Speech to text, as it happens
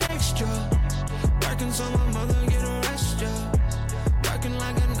extra. Working so my mother get a rest, yeah. Working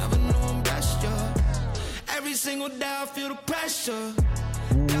like I never knew I'm best, yeah. Every single day I feel the pressure.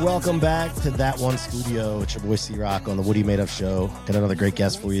 Welcome back to That One Studio. It's your boy C-Rock on the Woody Made Up Show. Got another great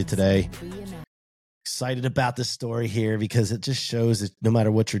guest for you today. Excited about this story here because it just shows that no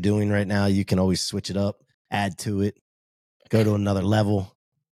matter what you're doing right now, you can always switch it up, add to it, go to another level.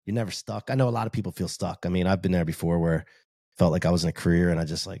 You're never stuck. I know a lot of people feel stuck. I mean, I've been there before where I felt like I was in a career and I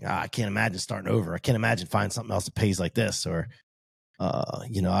just like, I can't imagine starting over. I can't imagine finding something else that pays like this. Or,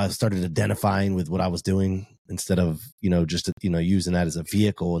 I started identifying with what I was doing instead of, just, using that as a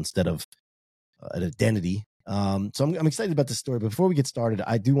vehicle instead of an identity. So I'm excited about this story. But before we get started,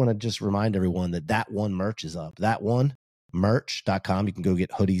 I do want to just remind everyone that One merch is up. ThatOneMerch.com. You can go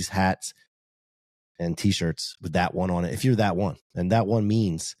get hoodies, hats, and t-shirts with That One on it. If you're that one, and that one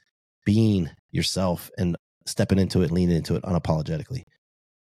means being yourself and stepping into it, leaning into it unapologetically.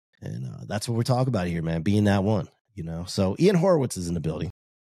 And that's what we're talking about here, man. Being that one, So Ian Horowitz is in the building.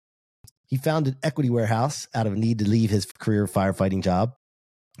 He founded Equity Warehouse out of a need to leave his career firefighting job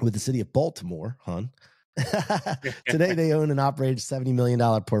with the city of Baltimore, hon. Today, they own and operate a $70 million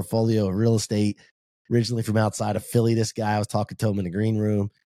portfolio of real estate, originally from outside of Philly. This guy, I was talking to him in the green room.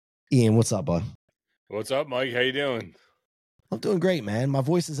 Ian, what's up, bud? What's up, Mike? How you doing? I'm doing great, man. My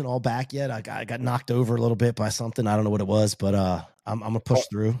voice isn't all back yet. I got knocked over a little bit by something. I don't know what it was, but I'm gonna push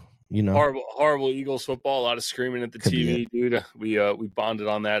through. Horrible Eagles football. A lot of screaming at the TV, dude. We bonded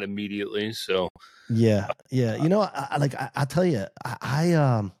on that immediately. So yeah. I tell you,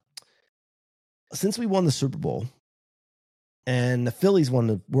 I since we won the Super Bowl and the Phillies won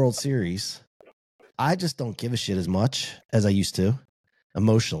the World Series, I just don't give a shit as much as I used to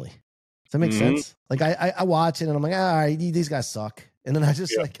emotionally. Does that make sense? Like I watch it and I'm like, all right, these guys suck. And then I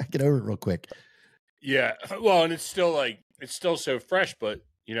just I get over it real quick. Yeah. Well, and it's still so fresh, but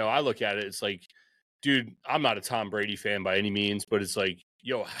I look at it, it's like, dude, I'm not a Tom Brady fan by any means, but it's like,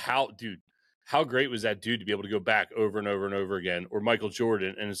 how great was that dude to be able to go back over and over and over again, or Michael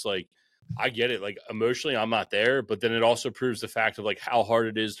Jordan? And it's like, I get it. Like emotionally, I'm not there, but then it also proves the fact of like how hard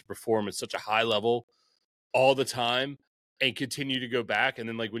it is to perform at such a high level all the time and continue to go back. And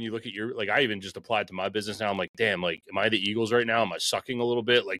then like, when you look at I even just applied to my business now. I'm like, damn, like, am I the Eagles right now? Am I sucking a little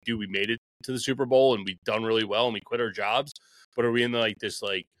bit? Like, dude, we made it to the Super Bowl and we've done really well and we quit our jobs, but are we in this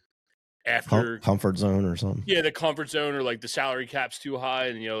after comfort zone or something? Yeah. The comfort zone, or like the salary cap's too high.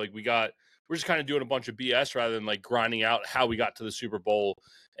 And, we're just kind of doing a bunch of BS rather than like grinding out how we got to the Super Bowl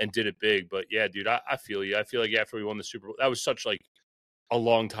and did it big. But yeah, dude, I feel you. I feel like after we won the Super Bowl, that was such like a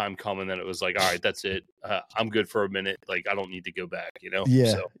long time coming that it was like, all right, that's it. I'm good for a minute. Like, I don't need to go back,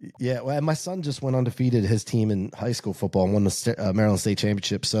 Yeah. So. Yeah. Well, my son just went undefeated. His team in high school football and won the Maryland State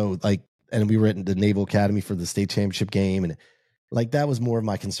Championship. So and we were at the Naval Academy for the state championship game. And that was more of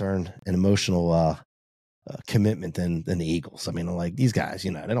my concern and emotional commitment than the Eagles. I mean, I'm like, these guys, they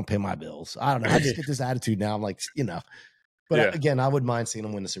don't pay my bills. I don't know. I just get this attitude now. I'm like, but again, I wouldn't mind seeing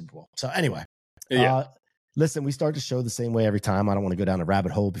them win the Super Bowl. So anyway, listen, we start the show the same way every time. I don't want to go down a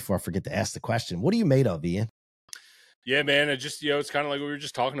rabbit hole before I forget to ask the question. What are you made of, Ian? Yeah, man. It just, it's kind of like what we were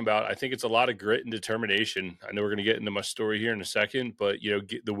just talking about. I think it's a lot of grit and determination. I know we're going to get into my story here in a second, but,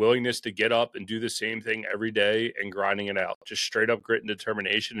 the willingness to get up and do the same thing every day and grinding it out. Just straight up grit and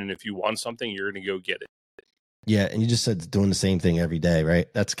determination. And if you want something, you're going to go get it. Yeah. And you just said doing the same thing every day, right?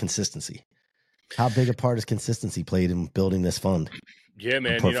 That's consistency. How big a part has consistency played in building this fund? Yeah,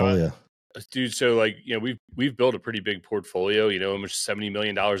 man. Portfolio. Dude, so we've built a pretty big portfolio, almost $70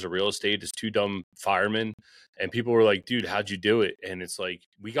 million of real estate as two dumb firemen. And people were like, dude, how'd you do it? And it's like,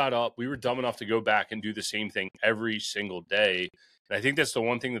 we got up, we were dumb enough to go back and do the same thing every single day. And I think that's the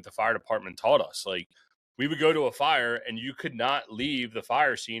one thing that the fire department taught us. Like, we would go to a fire and you could not leave the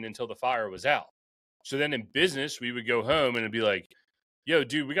fire scene until the fire was out. So then in business, we would go home and it'd be like, yo,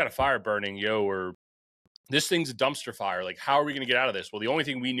 dude, we got a fire burning, or this thing's a dumpster fire. Like, how are we going to get out of this? Well, the only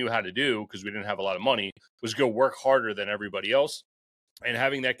thing we knew how to do, because we didn't have a lot of money, was go work harder than everybody else. And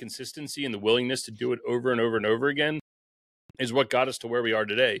having that consistency and the willingness to do it over and over and over again is what got us to where we are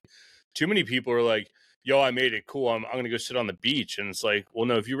today. Too many people are like, yo, I made it. Cool. I'm going to go sit on the beach. And it's like, well,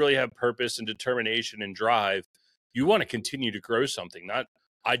 no, if you really have purpose and determination and drive, you want to continue to grow something. Not,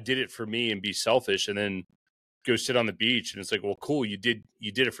 I did it for me and be selfish and then go sit on the beach. And it's like, well, cool. You did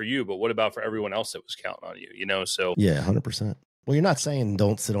it for you, but what about for everyone else that was counting on you, So yeah, 100%. Well, you're not saying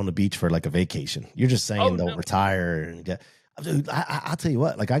don't sit on the beach for like a vacation. You're just saying don't retire and get. Dude, I'll tell you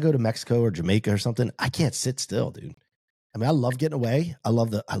what, like I go to Mexico or Jamaica or something, I can't sit still, dude. I mean, I love getting away. I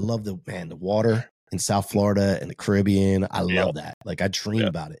love the water in South Florida and the Caribbean. I love that. Like I dream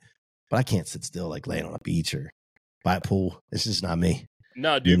about it, but I can't sit still, like laying on a beach or by a pool. It's just not me.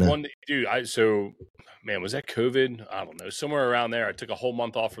 No, You dude, know? man, was that COVID? I don't know. Somewhere around there, I took a whole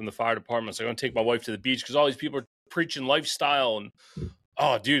month off from the fire department. So I'm going to take my wife to the beach because all these people are preaching lifestyle and,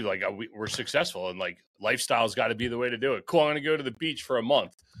 oh, dude, like we're successful and like lifestyle's got to be the way to do it. Cool. I'm going to go to the beach for a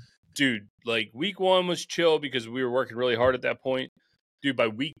month. Dude, like week 1 was chill because we were working really hard at that point. Dude, by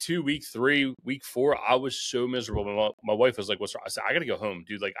week 2, week 3, week 4, I was so miserable. My wife was like, what's wrong? I said, I got to go home,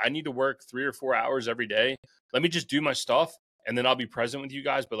 dude. Like, I need to work 3 or 4 hours every day. Let me just do my stuff, and then I'll be present with you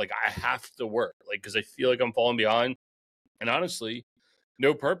guys. But, like, I have to work, like, because I feel like I'm falling behind. And honestly,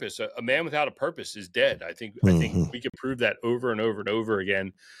 no purpose. A man without a purpose is dead. I think we could prove that over and over and over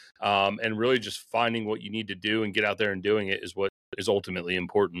again. And really just finding what you need to do and get out there and doing it is what is ultimately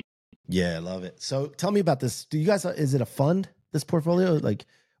important. Yeah, I love it. So tell me about this. Do you guys, is it a fund, this portfolio? Like,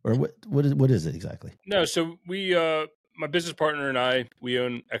 or what is it exactly? No, so we, my business partner and I, we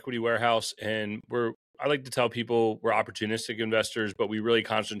own Equity Warehouse, and I like to tell people we're opportunistic investors, but we really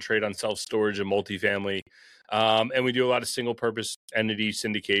concentrate on self-storage and multifamily. And we do a lot of single purpose entity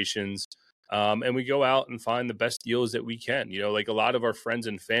syndications. And we go out and find the best deals that we can. You know, like a lot of our friends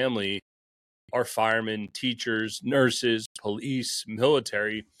and family are firemen, teachers, nurses, police,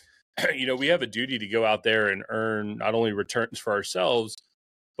 military. You know, we have a duty to go out there and earn not only returns for ourselves,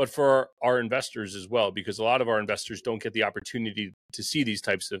 but for our investors as well, because a lot of our investors don't get the opportunity to see these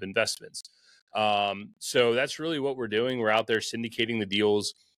types of investments. So that's really what we're doing. We're out there syndicating the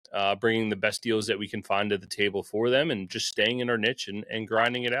deals, bringing the best deals that we can find to the table for them, and just staying in our niche and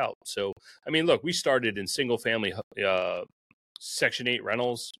grinding it out. So, I mean, look, we started in single family Section 8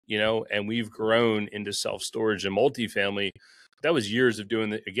 rentals, you know, and we've grown into self-storage and multifamily. That was years of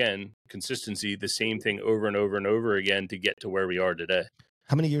doing, consistency, the same thing over and over and over again to get to where we are today.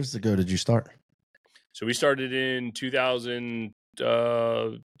 How many years ago did you start? So we started in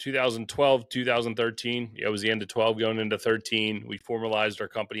 2012, 2013. Yeah, it was the end of 12 going into 13. We formalized our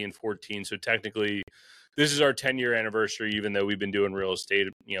company in 14. So technically, this is our 10-year anniversary, even though we've been doing real estate,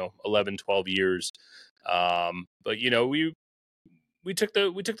 11, 12 years. But, we took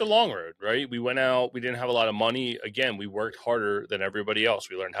the long road, right? We went out, we didn't have a lot of money. Again, we worked harder than everybody else.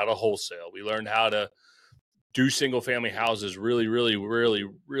 We learned how to wholesale. We learned how to do single family houses really, really, really,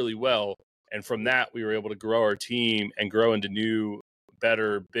 really well. And from that, we were able to grow our team and grow into new,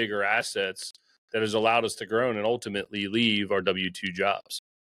 better, bigger assets that has allowed us to grow and ultimately leave our W-2 jobs.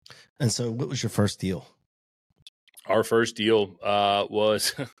 And so what was your first deal? Our first deal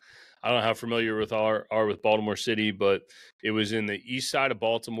was, I don't know how familiar with with Baltimore City, but it was in the east side of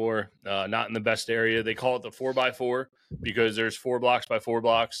Baltimore, not in the best area. They call it the 4x4 because there's 4 blocks by 4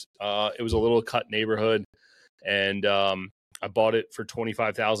 blocks. It was a little cut neighborhood. And I bought it for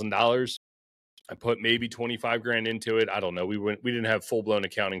 $25,000. I put maybe 25 grand into it. I don't know. We didn't have full blown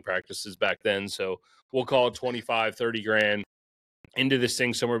accounting practices back then. So we'll call it 25, 30 grand into this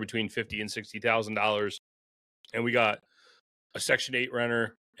thing, somewhere between $50,000 and $60,000. And we got a Section 8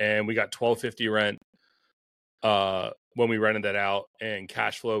 renter and we got $1,250 rent when we rented that out, and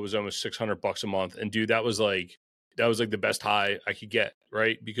cash flow was almost $600 a month. And dude, that was like the best high I could get,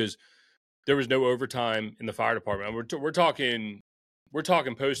 right? Because there was no overtime in the fire department. We're talking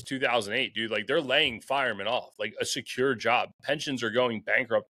post 2008, dude. Like, they're laying firemen off, like a secure job. Pensions are going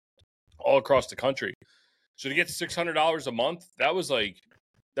bankrupt all across the country. So to get $600 a month, that was like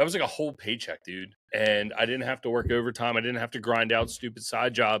a whole paycheck, dude. And I didn't have to work overtime. I didn't have to grind out stupid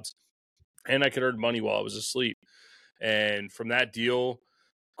side jobs, and I could earn money while I was asleep. And from that deal,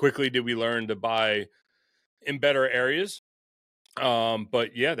 quickly did we learn to buy in better areas.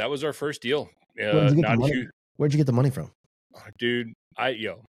 But yeah, that was our first deal. Where'd you get the money from? Dude,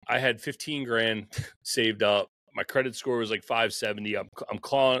 I had 15 grand saved up. My credit score was like 570. I'm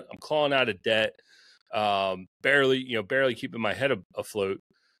clawing out of debt. Barely keeping my head afloat.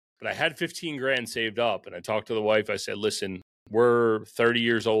 But I had 15 grand saved up, and I talked to the wife. I said, listen, we're 30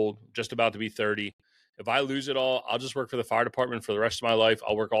 years old, just about to be 30. If I lose it all, I'll just work for the fire department for the rest of my life.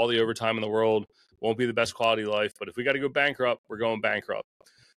 I'll work all the overtime in the world. Won't be the best quality of life, but if we got to go bankrupt, we're going bankrupt.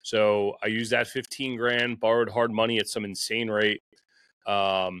 So I used that 15 grand, borrowed hard money at some insane rate,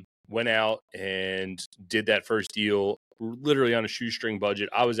 went out and did that first deal literally on a shoestring budget.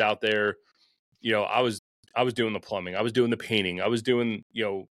 I was out there, I was doing the plumbing. I was doing the painting. I was doing,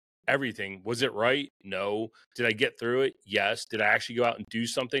 everything. Was it right? No. Did I get through it? Yes. Did I actually go out and do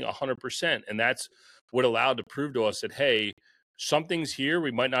something? 100%. And that's what allowed to prove to us that, hey, something's here.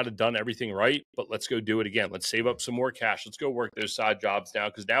 We might not have done everything right, but let's go do it again. Let's save up some more cash. Let's go work those side jobs now,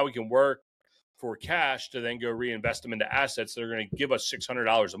 because now we can work for cash to then go reinvest them into assets that are going to give us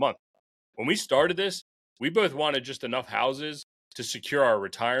 $600 a month. When we started this, we both wanted just enough houses to secure our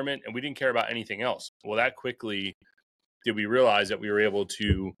retirement, and we didn't care about anything else. Well, that quickly did we realize that we were able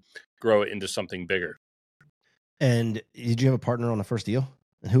to grow it into something bigger. And did you have a partner on the first deal?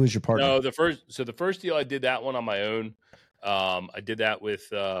 And who was your partner? No, the first deal, I did that one on my own. I did that with,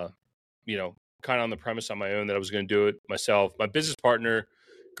 kind of on the premise on my own that I was going to do it myself. My business partner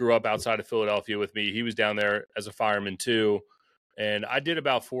grew up outside of Philadelphia with me. He was down there as a fireman too. And I did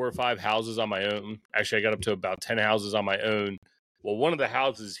about 4 or 5 houses on my own. Actually, I got up to about 10 houses on my own. Well, one of the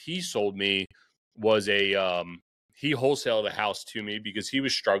houses he sold me was he wholesaled a house to me because he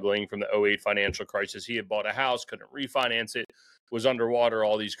was struggling from the '08 financial crisis. He had bought a house, couldn't refinance it, was underwater,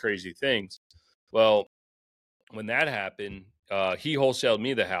 all these crazy things. Well, when that happened, he wholesaled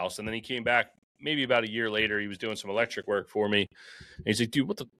me the house. And then he came back maybe about a year later. He was doing some electric work for me. And he's like, dude,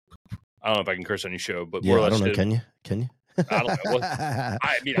 what the... I don't know if I can curse on your show, but more or less... I don't know. Can you? I don't know.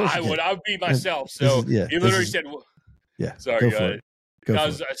 I would be myself. So he literally said, sorry,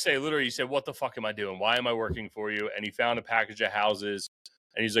 literally, he said, what the fuck am I doing? Why am I working for you? And he found a package of houses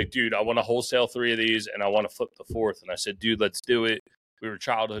and he's like, dude, I want to wholesale 3 of these and I want to flip the 4th. And I said, dude, let's do it. We were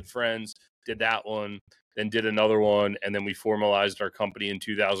childhood friends, did that one, then did another one. And then we formalized our company in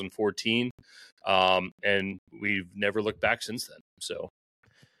 2014. And we've never looked back since then. So,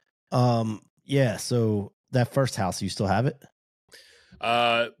 so that first house, you still have it?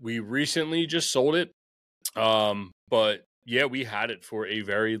 We recently just sold it. But yeah, we had it for a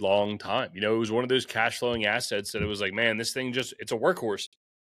very long time. It was one of those cash flowing assets that it was like, man, this thing it's a workhorse.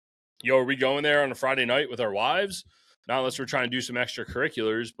 Are we going there on a Friday night with our wives? Not unless we're trying to do some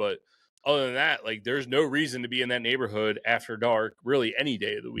extracurriculars. But other than that, like there's no reason to be in that neighborhood after dark, really any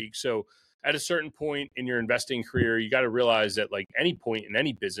day of the week. So at a certain point in your investing career, you got to realize that like any point in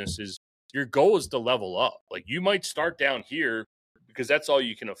any business your goal is to level up. Like you might start down here because that's all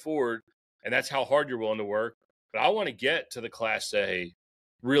you can afford. And that's how hard you're willing to work. But I want to get to the Class A,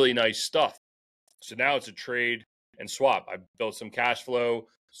 really nice stuff. So now it's a trade and swap. I built some cash flow,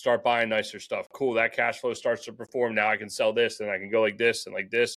 start buying nicer stuff. Cool, that cash flow starts to perform. Now I can sell this and I can go like this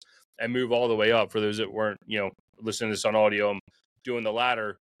and move all the way up. For those that weren't, listening to this on audio, I'm doing the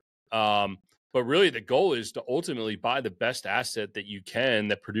latter. But really the goal is to ultimately buy the best asset that you can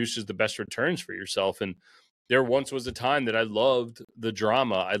that produces the best returns for yourself. And there once was a time that I loved the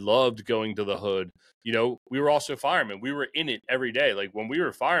drama. I loved going to the hood. We were also firemen. We were in it every day. Like when we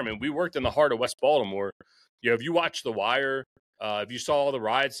were firemen, we worked in the heart of West Baltimore. If you watch The Wire, if you saw all the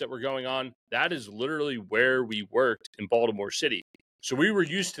riots that were going on, that is literally where we worked in Baltimore City. So we were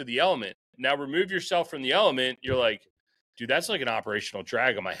used to the element. Now remove yourself from the element. You're like, dude, that's like an operational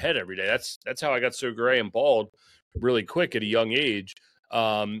drag on my head every day. That's how I got so gray and bald really quick at a young age.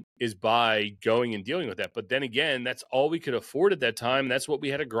 Is by going and dealing with that. But then again, that's all we could afford at that time. That's what we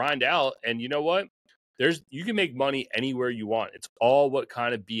had to grind out. And you know what? You can make money anywhere you want. It's all what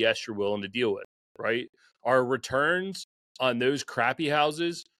kind of BS you're willing to deal with, right? Our returns on those crappy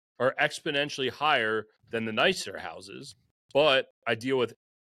houses are exponentially higher than the nicer houses, but I deal with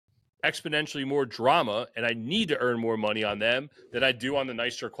exponentially more drama and I need to earn more money on them than I do on the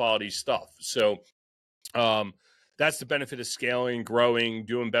nicer quality stuff. So, that's the benefit of scaling, growing,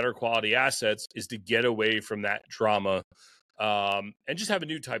 doing better quality assets is to get away from that drama and just have a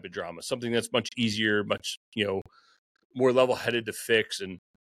new type of drama, something that's much easier, much, more level-headed to fix and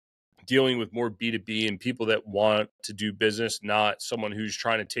dealing with more B2B and people that want to do business, not someone who's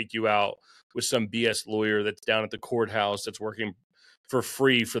trying to take you out with some BS lawyer that's down at the courthouse that's working for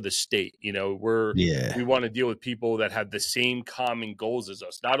free for the state. We want to deal with people that have the same common goals as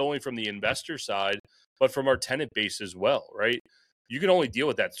us, not only from the investor side, but from our tenant base as well, right? You can only deal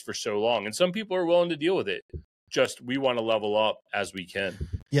with that for so long. And some people are willing to deal with it. Just we want to level up as we can.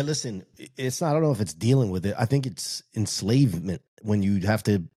 Yeah, listen, it's not, I don't know if it's dealing with it. I think it's enslavement when you have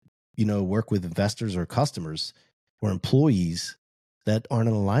to, work with investors or customers or employees that aren't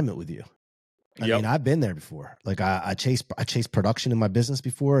in alignment with you. I mean, I've been there before. Like I chased production in my business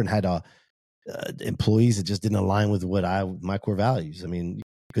before and had employees that just didn't align with my core values. I mean,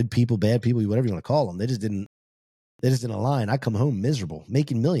 good people, bad people, whatever you want to call them. They just didn't align. I come home miserable,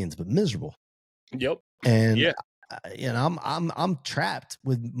 making millions, but miserable. Yep. And I'm trapped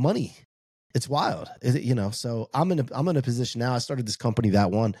with money. It's wild. So I'm in a position now. I started this company, that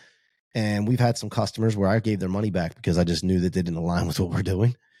one, and we've had some customers where I gave their money back because I just knew that they didn't align with what we're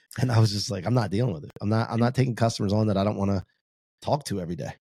doing. And I was just like, I'm not dealing with it. I'm not taking customers on that I don't want to talk to every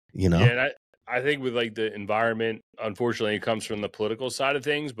day. Yeah, and I think with like the environment, unfortunately, it comes from the political side of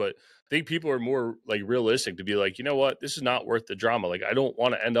things, but I think people are more like realistic to be like, you know what, this is not worth the drama. Like, I don't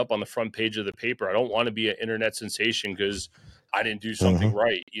want to end up on the front page of the paper. I don't want to be an internet sensation because I didn't do something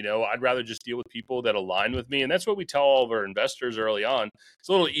right. I'd rather just deal with people that align with me. And that's what we tell all of our investors early on. It's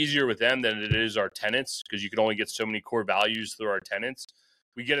a little easier with them than it is our tenants, because you can only get so many core values through our tenants.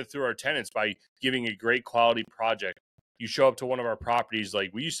 We get it through our tenants by giving a great quality project. You show up to one of our properties,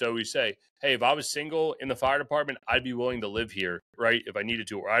 like we used to always say, hey, if I was single in the fire department, I'd be willing to live here, right? If I needed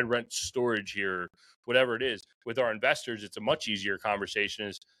to, or I'd rent storage here, whatever it is. With our investors, it's a much easier conversation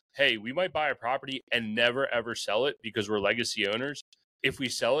is, hey, we might buy a property and never, ever sell it because we're legacy owners. If we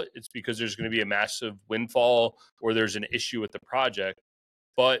sell it, it's because there's going to be a massive windfall or there's an issue with the project.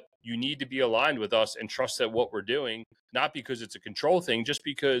 But you need to be aligned with us and trust that what we're doing, not because it's a control thing, just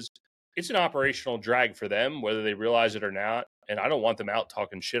because it's an operational drag for them, whether they realize it or not. And I don't want them out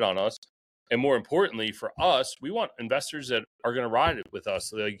talking shit on us. And more importantly, for us, we want investors that are going to ride it with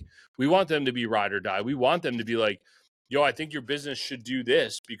us. Like, we want them to be ride or die. We want them to be like, yo, I think your business should do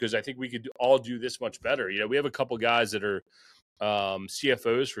this because I think we could all do this much better. We have a couple guys that are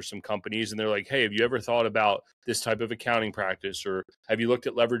CFOs for some companies, and they're like, hey, have you ever thought about this type of accounting practice? Or have you looked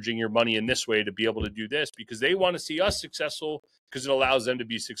at leveraging your money in this way to be able to do this? Because they want to see us successful, because it allows them to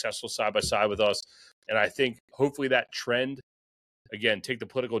be successful side by side with us. And I think hopefully that trend, again, take the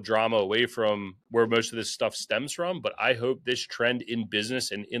political drama away from where most of this stuff stems from. But I hope this trend in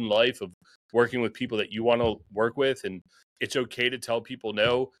business and in life of working with people that you want to work with, and it's okay to tell people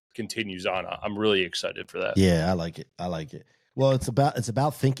no, continues on. I'm really excited for that. Yeah, I like it. Well, it's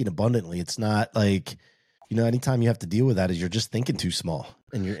about thinking abundantly. It's not like, anytime you have to deal with that is you're just thinking too small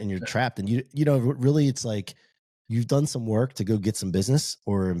and you're trapped. And really it's like you've done some work to go get some business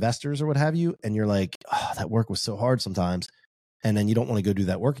or investors or what have you. And you're like, oh, that work was so hard sometimes. And then you don't want to go do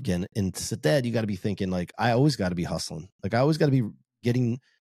that work again. And instead, you got to be thinking like, I always got to be hustling. Like I always got to be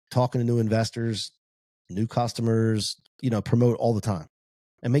talking to new investors, new customers, promote all the time.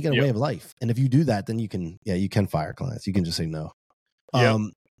 And make it a way of life. And if you do that, then you can fire clients. You can just say no. Yep.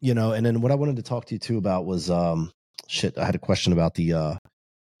 And then what I wanted to talk to you too about was, I had a question about do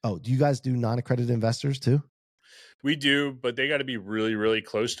you guys do non-accredited investors too? We do, but they got to be really, really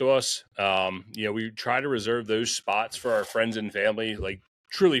close to us. We try to reserve those spots for our friends and family, like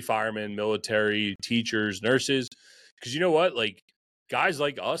truly firemen, military, teachers, nurses. Because you know what? Like guys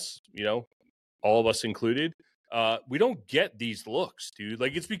like us, all of us included, we don't get these looks, dude.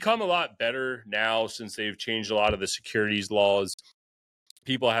 Like it's become a lot better now since they've changed a lot of the securities laws.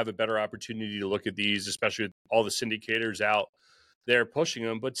 People have a better opportunity to look at these, especially with all the syndicators out there pushing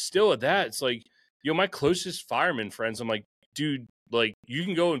them. But still at that, it's like, my closest fireman friends, I'm like, dude, like you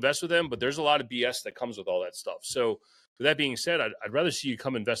can go invest with them, but there's a lot of BS that comes with all that stuff. So with that being said, I'd rather see you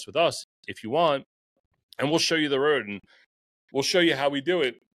come invest with us if you want, and we'll show you the road and we'll show you how we do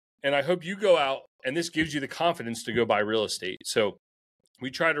it. And I hope you go out and this gives you the confidence to go buy real estate. So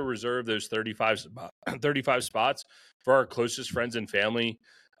we try to reserve those 35 spots for our closest friends and family,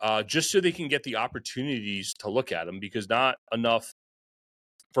 just so they can get the opportunities to look at them, because not enough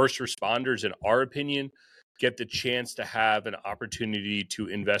first responders, in our opinion, get the chance to have an opportunity to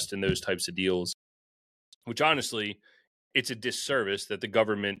invest in those types of deals, which honestly, it's a disservice that the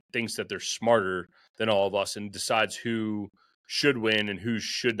government thinks that they're smarter than all of us and decides who should win and who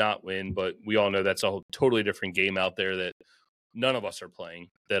should not win. But we all know that's a totally different game out there that none of us are playing,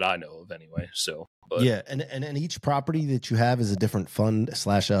 that I know of anyway. So, yeah. And each property that you have is a different fund /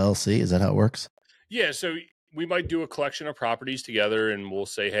 LLC. Is that how it works? Yeah. So we might do a collection of properties together and we'll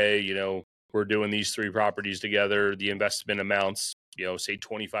say, hey, we're doing these 3 properties together. The investment amounts, say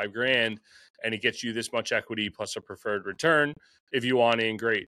 25 grand, and it gets you this much equity plus a preferred return. If you want in,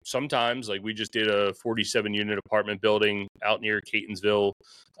 great. Sometimes, like we just did a 47 unit apartment building out near Catonsville,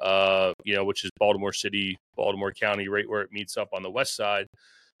 which is Baltimore City, Baltimore County, right where it meets up on the west side.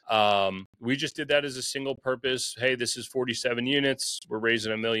 We just did that as a single purpose. Hey, this is 47 units. We're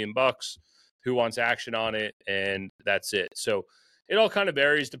raising $1 million. Who wants action on it? And that's it. So it all kind of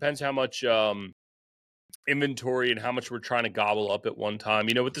varies. Depends how much inventory and how much we're trying to gobble up at one time.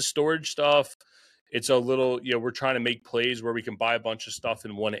 With the storage stuff, it's a little, we're trying to make plays where we can buy a bunch of stuff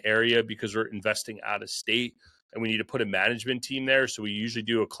in one area because we're investing out of state and we need to put a management team there. So we usually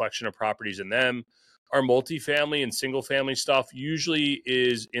do a collection of properties in them. Our multifamily and single family stuff usually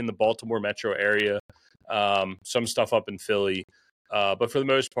is in the Baltimore metro area. Some stuff up in Philly. But for the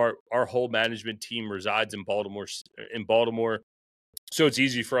most part, our whole management team resides in Baltimore. So it's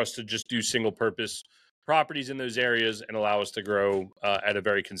easy for us to just do single purpose properties in those areas and allow us to grow at a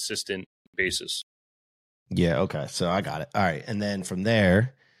very consistent basis. Yeah. Okay. So I got it. All right. And then from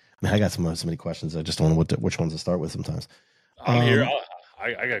there, I got so many questions. I just don't know which ones to start with sometimes. I'm here.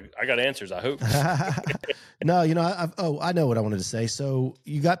 I got answers, I hope. No, I know what I wanted to say. So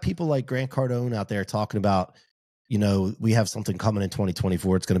you got people like Grant Cardone out there talking about, we have something coming in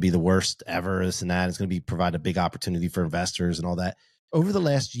 2024. It's going to be the worst ever, this and that. It's going to provide a big opportunity for investors and all that. Over the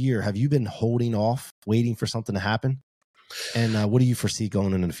last year, have you been holding off, waiting for something to happen? And what do you foresee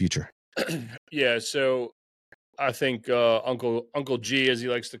going into the future? Yeah, so I think Uncle G, as he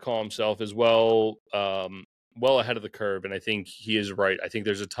likes to call himself, is well ahead of the curve, and I think he is right. I think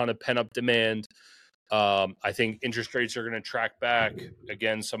there's a ton of pent-up demand. I think interest rates are going to track back.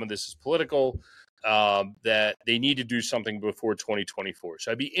 Again, some of this is political, that they need to do something before 2024.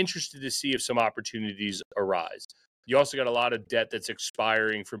 So I'd be interested to see if some opportunities arise. You also got a lot of debt that's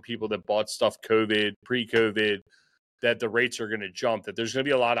expiring from people that bought stuff pre-COVID, that the rates are going to jump, that there's going to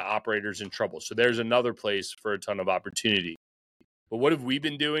be a lot of operators in trouble. So there's another place for a ton of opportunity. But what have we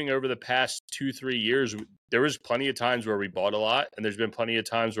been doing over the past 2-3 years? There was plenty of times where we bought a lot, and there's been plenty of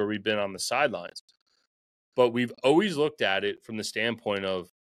times where we've been on the sidelines. But we've always looked at it from the standpoint of,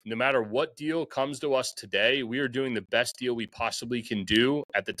 no matter what deal comes to us today, we are doing the best deal we possibly can do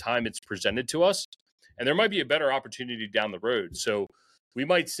at the time it's presented to us. And there might be a better opportunity down the road. So we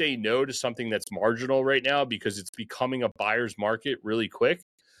might say no to something that's marginal right now because it's becoming a buyer's market really quick.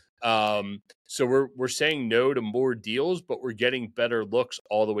 So we're saying no to more deals, but we're getting better looks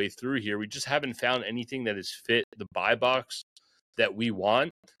all the way through here. We just haven't found anything that has fit the buy box that we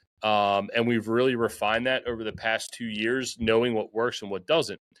want. And we've really refined that over the past 2 years, knowing what works and what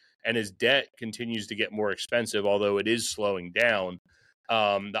doesn't. And as debt continues to get more expensive, although it is slowing down,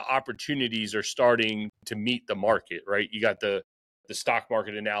 the opportunities are starting to meet the market, right? You got the stock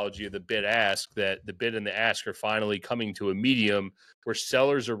market analogy of the bid ask, that the bid and the ask are finally coming to a medium where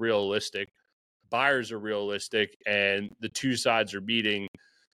sellers are realistic, buyers are realistic, and the two sides are meeting.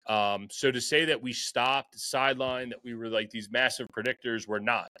 So to say that we stopped, sideline, that we were like these massive predictors, we're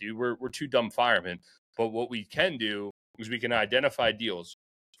not, dude. We're two dumb firemen. But what we can do is we can identify deals.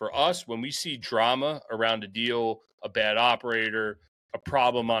 For us, when we see drama around a deal, a bad operator, a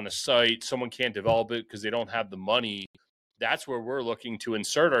problem on a site, someone can't develop it because they don't have the money, that's where we're looking to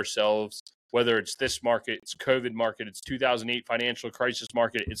insert ourselves, whether it's this market, it's COVID market, it's 2008 financial crisis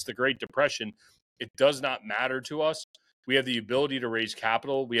market, it's the Great Depression. It does not matter to us. We have the ability to raise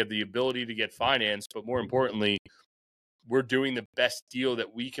capital. We have the ability to get finance. But more importantly, we're doing the best deal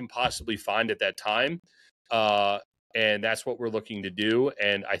that we can possibly find at that time. And that's what we're looking to do.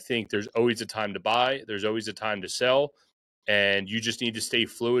 And I think there's always a time to buy. There's always a time to sell. And you just need to stay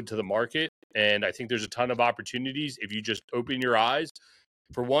fluid to the market. And I think there's a ton of opportunities if you just open your eyes.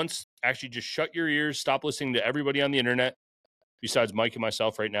 For once, actually just shut your ears, stop listening to everybody on the internet, besides Mike and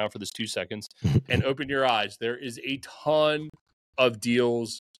myself right now for this 2 seconds, and open your eyes. There is a ton of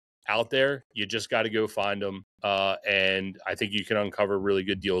deals out there. You just got to go find them. And I think you can uncover really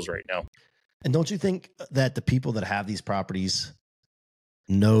good deals right now. And don't you think that the people that have these properties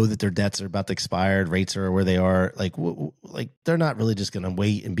know that their debts are about to expire, rates are where they are? Like they're not really just going to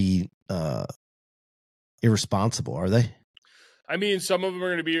wait and be irresponsible, are they? I mean, some of them are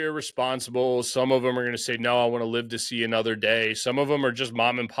going to be irresponsible. Some of them are going to say, no, I want to live to see another day. Some of them are just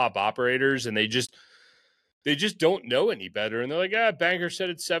mom and pop operators, and they just don't know any better. And they're like, banker said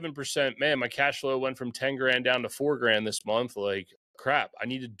it's 7%. Man, my cash flow went from 10 grand down to 4 grand this month. Like, crap, I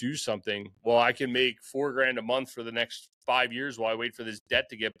need to do something. Well, I can make 4 grand a month for the next 5 years while I wait for this debt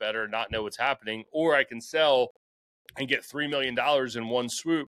to get better and not know what's happening. Or I can sell and get $3 million in one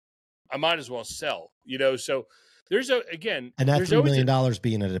swoop. I might as well sell, so there's and that $3 million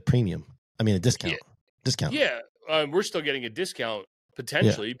being at a premium. I mean, a discount. Yeah. We're still getting a discount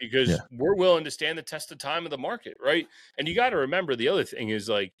potentially because we're willing to stand the test of time of the market. Right. And you got to remember, the other thing is,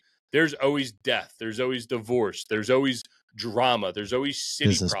 like, there's always death. There's always divorce. There's always drama. There's always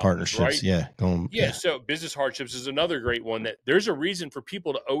city business problems, partnerships. Right? So business hardships is another great one, that there's a reason for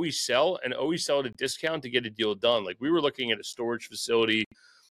people to always sell and always sell at a discount to get a deal done. Like, we were looking at a storage facility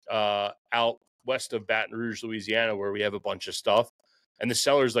out west of Baton Rouge, Louisiana, where we have a bunch of stuff. And the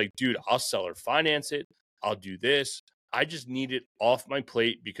seller's like, dude, I'll sell or finance it. I'll do this. I just need it off my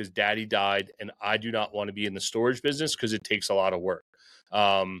plate because daddy died, and I do not want to be in the storage business because it takes a lot of work.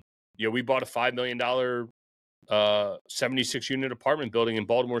 We bought a $5 million 76-unit apartment building in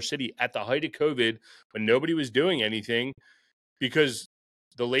Baltimore City at the height of COVID when nobody was doing anything, because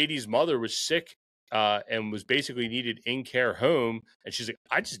the lady's mother was sick and was basically needed in-care home. And she's like,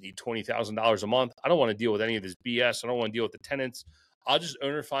 I just need $20,000 a month. I don't want to deal with any of this BS. I don't want to deal with the tenants. I'll just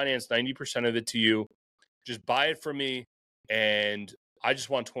owner finance 90% of it to you. Just buy it from me. And I just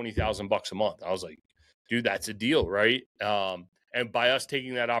want $20,000 a month. I was like, dude, that's a deal, right? And by us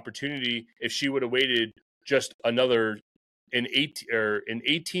taking that opportunity, if she would have waited just another in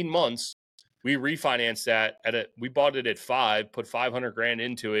 18 months, we refinanced that we bought it at 5, put 500 grand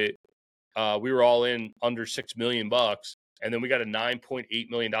into it. we were all in under $6 million, and then we got a $9.8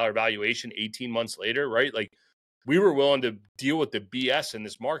 million valuation 18 months later, right? Like, we were willing to deal with the BS in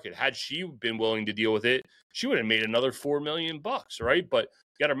this market. Had she been willing to deal with it, she would have made another $4 million, right? But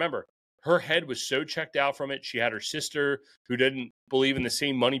you got to remember, her head was so checked out from it. She had her sister who didn't believe in the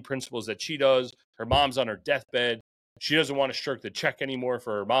same money principles that she does. Her mom's on her deathbed. She doesn't want to stroke the check anymore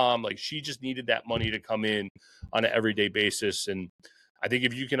for her mom. Like, she just needed that money to come in on an everyday basis. And I think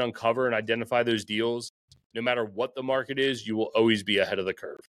if you can uncover and identify those deals, no matter what the market is, you will always be ahead of the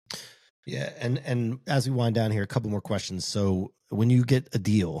curve. Yeah. And as we wind down here, a couple more questions. So when you get a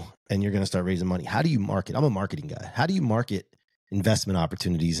deal and you're going to start raising money, how do you market? I'm a marketing guy. How do you market investment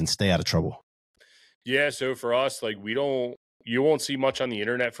opportunities and stay out of trouble? Yeah. So for us, like, you won't see much on the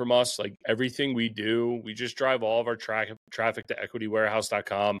internet from us. Like, everything we do, we just drive all of our traffic to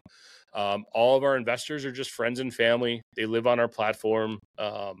equitywarehouse.com. All of our investors are just friends and family. They live on our platform.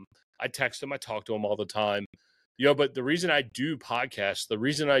 I text them, I talk to them all the time. But the reason I do podcasts, the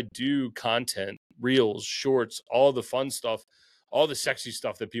reason I do content, reels, shorts, all the fun stuff, all the sexy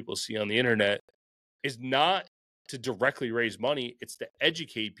stuff that people see on the internet is not to directly raise money. It's to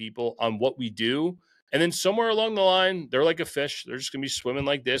educate people on what we do. And then somewhere along the line, they're like a fish. They're just going to be swimming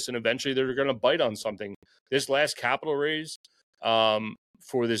like this. And eventually they're going to bite on something. This last capital raise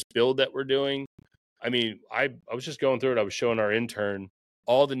for this build that we're doing, I mean, I was just going through it. I was showing our intern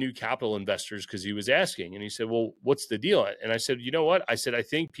all the new capital investors because he was asking, and he said, well, what's the deal? And I said, you know what? I said, I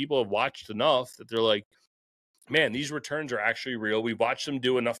think people have watched enough that they're like, man, these returns are actually real. We've watched them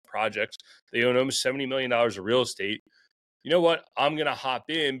do enough projects. They own almost $70 million of real estate. You know what? I'm going to hop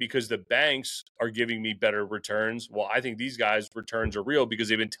in because the banks are giving me better returns. Well, I think these guys' returns are real because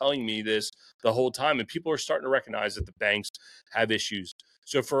they've been telling me this the whole time. And people are starting to recognize that the banks have issues.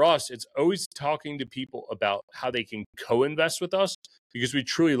 So for us, it's always talking to people about how they can co-invest with us because we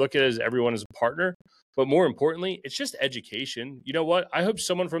truly look at it as everyone as a partner. But more importantly, it's just education. You know what? I hope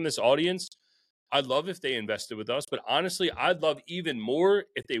someone from this audience, I'd love if they invested with us, but honestly, I'd love even more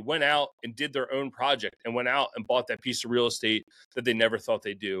if they went out and did their own project and went out and bought that piece of real estate that they never thought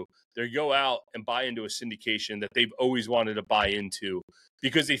they'd do. They go out and buy into a syndication that they've always wanted to buy into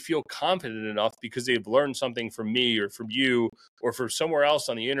because they feel confident enough because they've learned something from me or from you or from somewhere else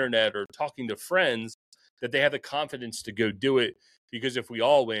on the internet or talking to friends that they have the confidence to go do it. Because if we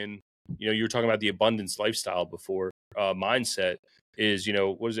all win, you were talking about the abundance lifestyle before, mindset. Is,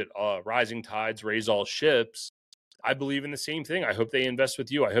 what is it? Rising tides raise all ships. I believe in the same thing. I hope they invest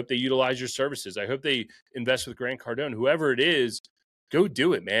with you. I hope they utilize your services. I hope they invest with Grant Cardone. Whoever it is, go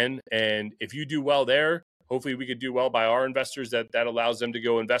do it, man. And if you do well there, hopefully we could do well by our investors. That allows them to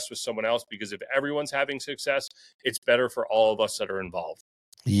go invest with someone else, because if everyone's having success, it's better for all of us that are involved.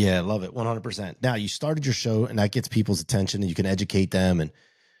 Yeah, I love it. 100%. Now, you started your show and that gets people's attention and you can educate them and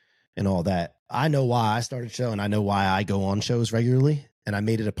all that. I know why I started a show and I know why I go on shows regularly, and I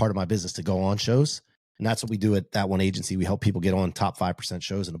made it a part of my business to go on shows. And that's what we do at That One Agency. We help people get on top 5%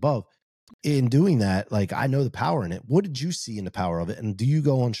 shows and above. In doing that, like, I know the power in it. What did you see in the power of it? And do you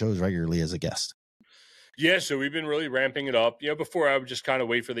go on shows regularly as a guest? Yeah, so we've been really ramping it up. Before I would just kind of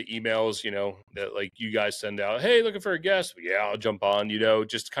wait for the emails, that like you guys send out, hey, looking for a guest. Yeah, I'll jump on,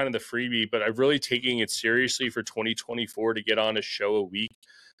 just kind of the freebie. But I'm really taking it seriously for 2024 to get on a show a week.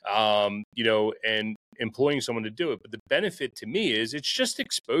 And employing someone to do it. But the benefit to me is it's just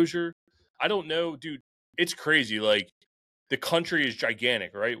exposure. I don't know, dude, it's crazy. Like, the country is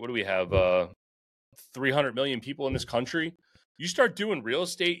gigantic, right? What do we have? 300 million people in this country. You start doing real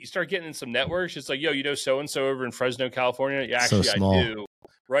estate, you start getting in some networks. It's like, yo, so-and-so over in Fresno, California. Yeah, actually, I do.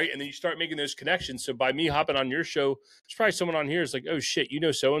 Right. And then you start making those connections. So by me hopping on your show, there's probably someone on here is like, oh shit,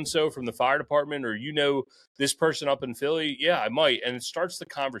 so-and-so from the fire department, or this person up in Philly. Yeah, I might. And it starts the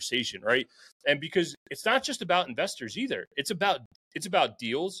conversation. Right. And because it's not just about investors either. It's about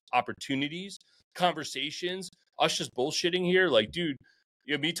deals, opportunities, conversations, us just bullshitting here. Like, dude,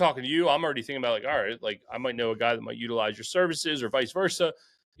 me talking to you, I'm already thinking about, like, all right, like, I might know a guy that might utilize your services or vice versa.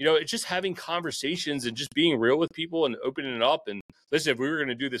 It's just having conversations and just being real with people and opening it up. And listen, if we were going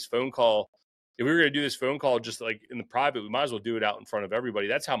to do this phone call just like in the private, we might as well do it out in front of everybody.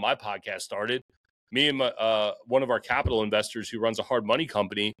 That's how my podcast started. Me and one of our capital investors who runs a hard money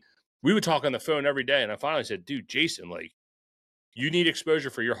company, we would talk on the phone every day. And I finally said, dude, Jason, like, you need exposure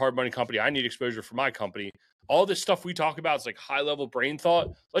for your hard money company. I need exposure for my company. All this stuff we talk about is like high level brain thought.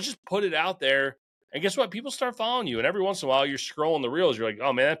 Let's just put it out there. And guess what? People start following you. And every once in a while, you're scrolling the reels. You're like,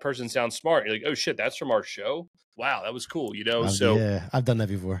 oh, man, that person sounds smart. You're like, oh, shit, that's from our show. Wow, that was cool, So yeah, I've done that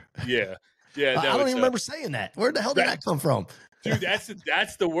before. Yeah. I don't even remember saying that. Where the hell did that come from? Dude,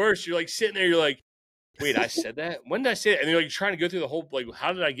 that's the worst. You're like sitting there. You're like, wait, I said that? When did I say that? And they're like trying to go through the whole, like,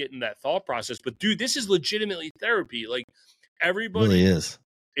 how did I get in that thought process? But dude, this is legitimately therapy. Like everybody, really is.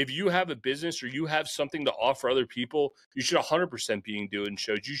 If you have a business or you have something to offer other people, you should 100% be doing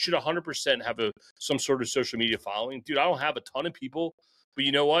shows. You should 100% have some sort of social media following. Dude, I don't have a ton of people, but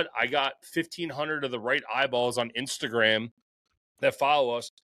you know what? I got 1,500 of the right eyeballs on Instagram that follow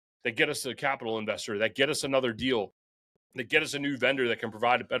us, that get us a capital investor, that get us another deal, that get us a new vendor that can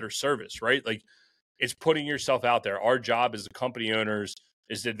provide a better service, right? Like, it's putting yourself out there. Our job as the company owners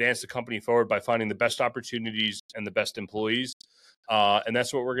is to advance the company forward by finding the best opportunities and the best employees. And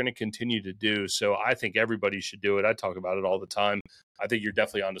that's what we're going to continue to do. So I think everybody should do it. I talk about it all the time. I think you're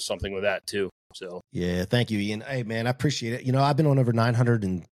definitely onto something with that too. So yeah, thank you, Ian. Hey man, I appreciate it. You know, I've been on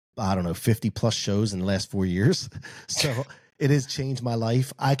over 50 plus shows in the last 4 years. So it has changed my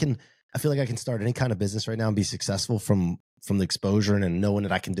life. I feel like I can start any kind of business right now and be successful from the exposure and knowing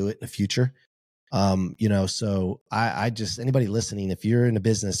that I can do it in the future. You know, so I just, anybody listening, if you're in a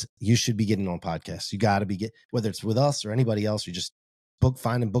business, you should be getting on podcasts. You got to be whether it's with us or anybody else, you just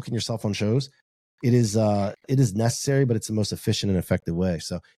booking yourself on shows. It is necessary, but it's the most efficient and effective way.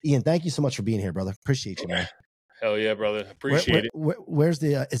 So Ian, thank you so much for being here, brother. Appreciate you, man. Hell yeah, brother. Appreciate it. Where's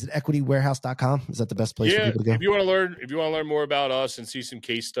the, is it equitywarehouse.com? Is that the best place for people to go? If you want to learn more about us and see some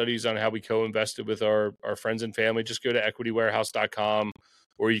case studies on how we co-invested with our friends and family, just go to equitywarehouse.com,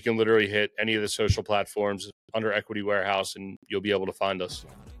 or you can literally hit any of the social platforms under Equity Warehouse and you'll be able to find us.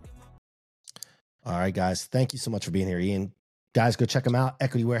 All right, guys. Thank you so much for being here, Ian. Guys, go check them out,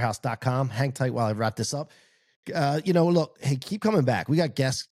 equitywarehouse.com. Hang tight while I wrap this up. You know, look, hey, keep coming back. We got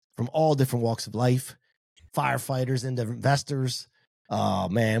guests from all different walks of life, firefighters and investors. Oh,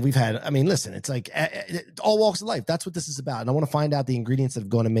 man, listen, it's like all walks of life. That's what this is about. And I want to find out the ingredients that have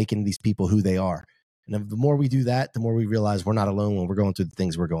gone to making these people who they are. And the more we do that, the more we realize we're not alone when we're going through the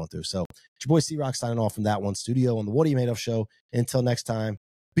things we're going through. So it's your boy C-Rock signing off from That One Studio on the What Are You Made Of show. Until next time,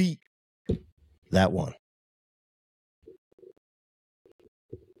 be that one.